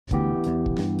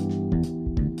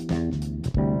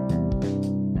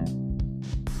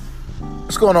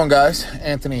What's going on, guys?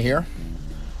 Anthony here.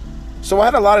 So I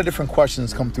had a lot of different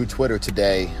questions come through Twitter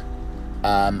today.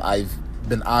 I've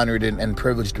been honored and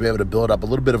privileged to be able to build up a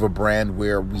little bit of a brand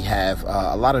where we have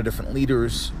a lot of different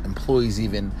leaders, employees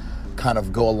even, kind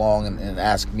of go along and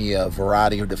ask me a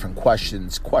variety of different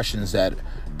questions that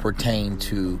pertain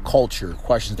to culture,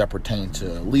 questions that pertain to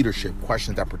leadership,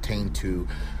 questions that pertain to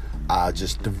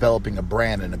just developing a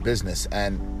brand and a business.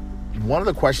 And one of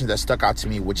the questions that stuck out to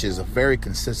me, which is a very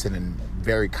consistent and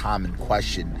very common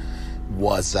question,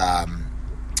 was how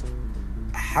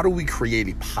do we create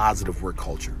a positive work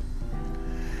culture?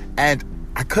 And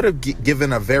I could have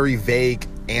given a very vague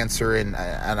answer, and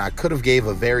I could have gave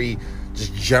a very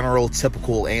just general,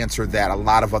 typical answer that a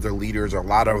lot of other leaders or a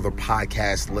lot of other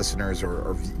podcast listeners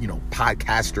or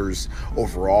podcasters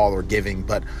overall are giving.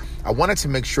 But I wanted to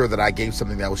make sure that I gave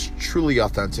something that was truly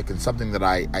authentic and something that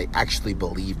I actually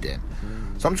believed in.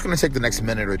 So I'm just going to take the next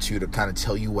minute or two to kind of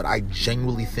tell you what I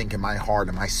genuinely think in my heart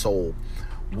and my soul,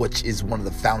 which is one of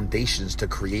the foundations to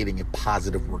creating a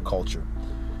positive work culture.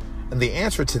 And the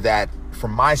answer to that, from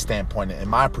my standpoint and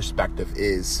my perspective,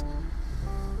 is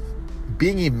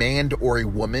being a man or a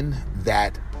woman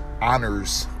that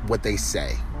honors what they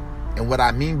say. And what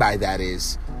I mean by that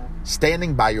is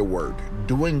standing by your word,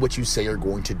 doing what you say you're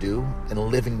going to do, and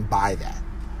living by that.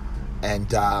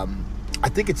 And I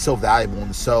think it's so valuable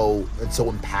and so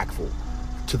impactful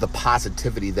to the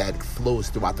positivity that flows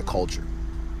throughout the culture.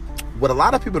 What a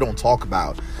lot of people don't talk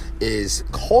about is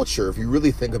culture. If you really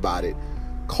think about it,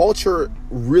 culture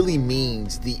really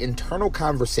means the internal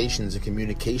conversations and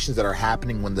communications that are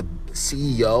happening when the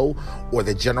CEO or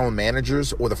the general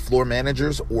managers or the floor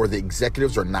managers or the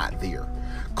executives are not there.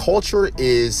 Culture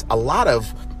is a lot of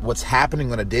what's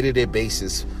happening on a day-to-day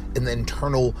basis in the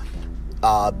internal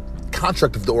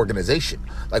contract of the organization.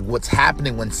 Like what's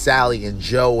happening when Sally and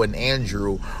Joe and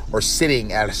Andrew are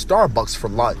sitting at a Starbucks for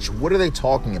lunch. What are they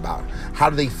talking about? How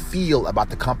do they feel about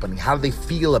the company? How do they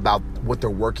feel about what they're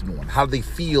working on? How do they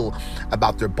feel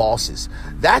about their bosses?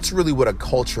 That's really what a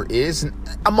culture is, and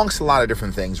amongst a lot of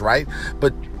different things, right?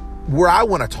 But where I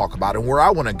want to talk about and where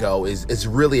I want to go is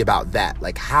really about that,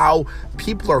 like how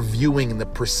people are viewing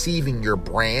and perceiving your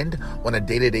brand on a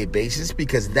day-to-day basis,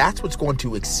 because that's what's going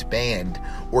to expand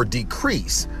or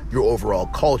decrease your overall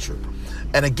culture.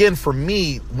 And again, for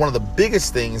me, one of the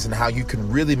biggest things and how you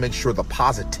can really make sure the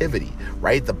positivity,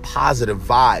 right, the positive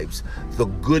vibes, the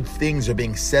good things are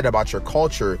being said about your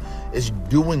culture is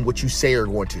doing what you say you're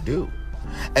going to do.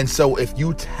 And so if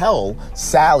you tell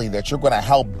Sally that you're going to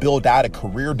help build out a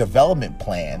career development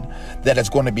plan that is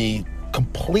going to be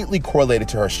completely correlated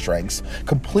to her strengths,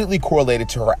 completely correlated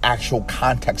to her actual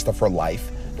context of her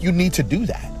life, you need to do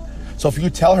that. So if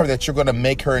you tell her that you're going to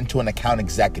make her into an account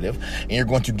executive and you're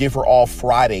going to give her all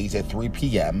Fridays at 3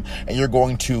 p.m. and you're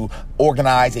going to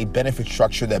organize a benefit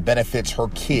structure that benefits her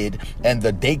kid and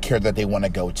the daycare that they want to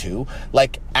go to,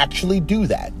 like actually do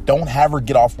that. Don't have her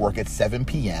get off work at 7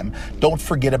 p.m. Don't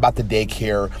forget about the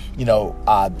daycare,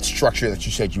 structure that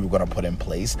you said you were going to put in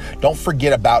place. Don't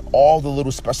forget about all the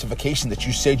little specifications that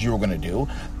you said you were going to do.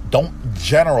 Don't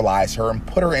generalize her and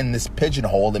put her in this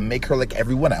pigeonhole and make her like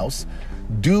everyone else.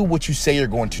 Do what you say you're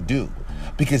going to do,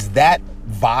 because that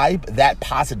vibe, that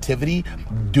positivity,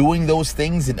 doing those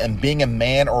things and being a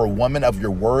man or a woman of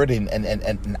your word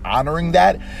and honoring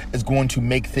that is going to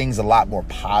make things a lot more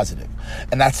positive.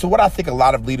 And that's what I think a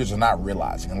lot of leaders are not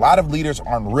realizing. A lot of leaders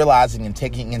aren't realizing and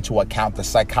taking into account the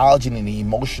psychology and the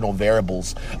emotional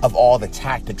variables of all the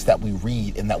tactics that we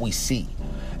read and that we see.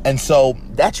 And so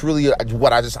that's really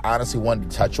what I just honestly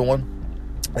wanted to touch on.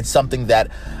 It's something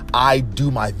that I do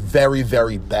my very,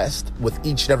 very best with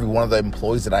each and every one of the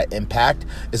employees that I impact,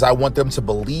 is I want them to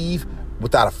believe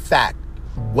without a fact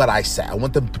what I say. I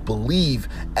want them to believe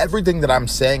everything that I'm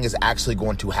saying is actually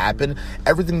going to happen.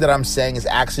 Everything that I'm saying is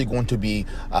actually going to be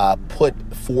put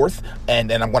forth, and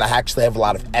I'm going to actually have a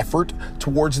lot of effort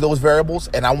towards those variables.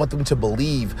 And I want them to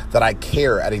believe that I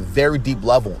care at a very deep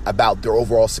level about their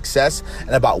overall success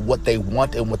and about what they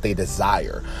want and what they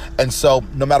desire. And so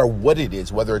no matter what it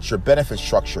is, whether it's your benefit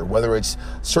structure, whether it's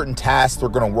certain tasks they're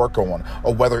going to work on,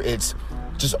 or whether it's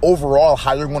just overall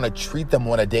how you're going to treat them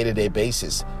on a day-to-day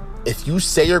basis, if you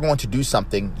say you're going to do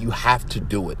something, you have to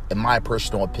do it, in my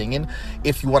personal opinion,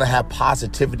 if you want to have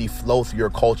positivity flow through your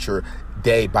culture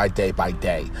day by day by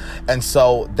day. And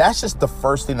so that's just the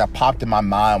first thing that popped in my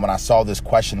mind when I saw this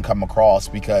question come across,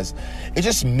 because it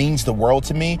just means the world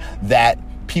to me that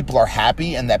people are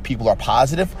happy and that people are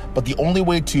positive. But the only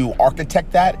way to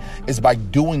architect that is by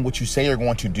doing what you say you're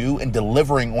going to do and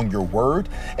delivering on your word.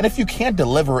 And if you can't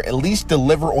deliver, at least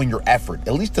deliver on your effort,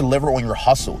 at least deliver on your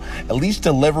hustle, at least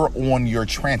deliver on your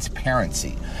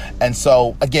transparency. And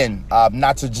so, again,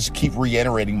 not to just keep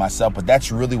reiterating myself, but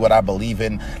that's really what I believe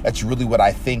in. That's really what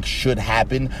I think should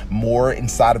happen more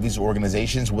inside of these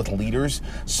organizations with leaders.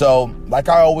 So, like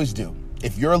I always do,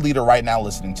 if you're a leader right now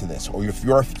listening to this, or if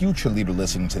you're a future leader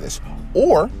listening to this,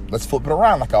 or let's flip it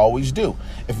around like I always do,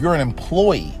 if you're an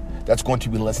employee that's going to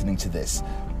be listening to this,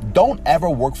 don't ever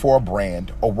work for a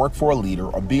brand or work for a leader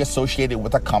or be associated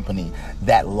with a company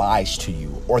that lies to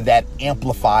you or that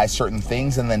amplifies certain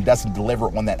things and then doesn't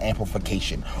deliver on that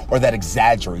amplification or that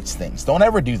exaggerates things. Don't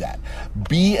ever do that.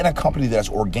 Be in a company that is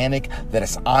organic, that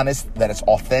is honest, that is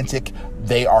authentic.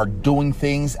 They are doing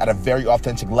things at a very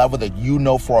authentic level that you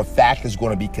know for a fact is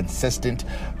going to be consistent.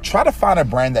 Try to find a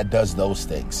brand that does those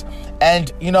things.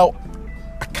 And,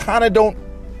 I kind of don't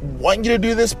want you to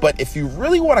do this, but if you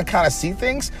really want to kind of see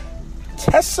things,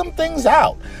 test some things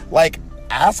out. Like,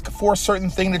 ask for a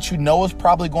certain thing that you know is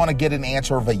probably going to get an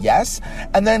answer of a yes,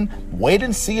 and then wait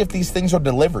and see if these things are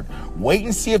delivered. Wait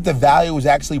and see if the value is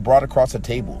actually brought across the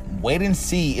table. Wait and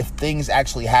see if things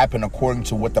actually happen according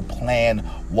to what the plan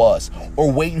was,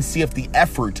 or wait and see if the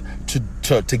effort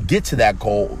to get to that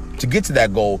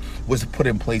goal was put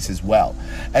in place as well.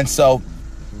 And so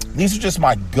these are just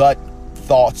my gut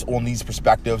thoughts on these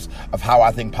perspectives of how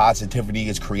I think positivity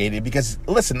is created. Because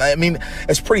listen, I mean,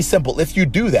 it's pretty simple. If you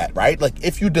do that, right? Like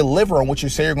if you deliver on what you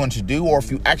say you're going to do, or if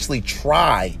you actually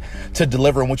try to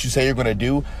deliver on what you say you're going to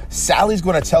do, Sally's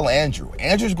going to tell Andrew.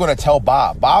 Andrew's going to tell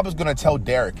Bob. Bob is going to tell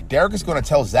Derek. Derek is going to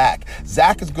tell Zach.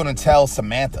 Zach is going to tell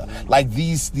Samantha. Like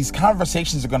these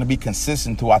conversations are going to be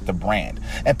consistent throughout the brand.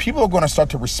 And people are going to start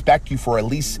to respect you for at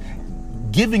least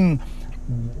giving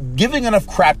enough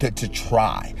crap to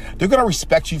try. They're going to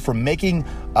respect you for making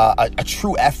a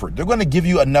true effort. They're going to give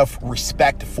you enough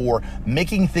respect for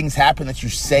making things happen that you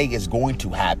say is going to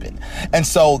happen. And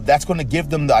so that's going to give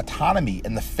them the autonomy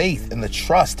and the faith and the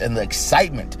trust and the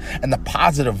excitement and the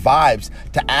positive vibes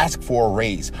to ask for a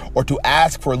raise, or to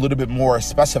ask for a little bit more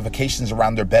specifications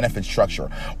around their benefit structure,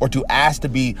 or to ask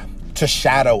to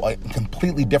shadow a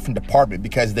completely different department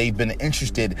because they've been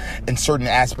interested in certain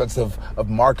aspects of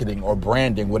marketing or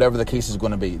branding, whatever the case is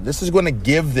going to be. This is going to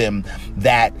give them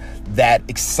that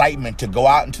excitement to go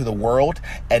out into the world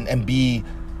and be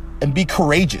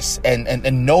courageous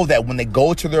and know that when they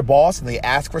go to their boss and they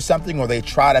ask for something or they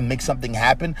try to make something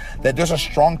happen, that there's a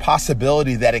strong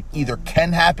possibility that it either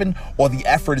can happen or the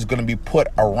effort is going to be put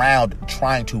around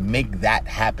trying to make that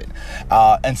happen.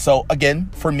 And so again,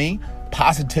 for me,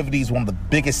 positivity is one of the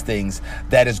biggest things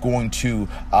that is going to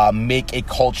make a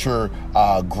culture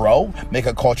grow, make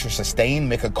a culture sustain,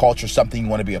 make a culture something you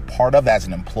want to be a part of as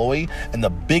an employee. And the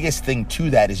biggest thing to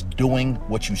that is doing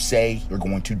what you say you're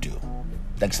going to do.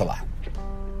 Thanks a lot.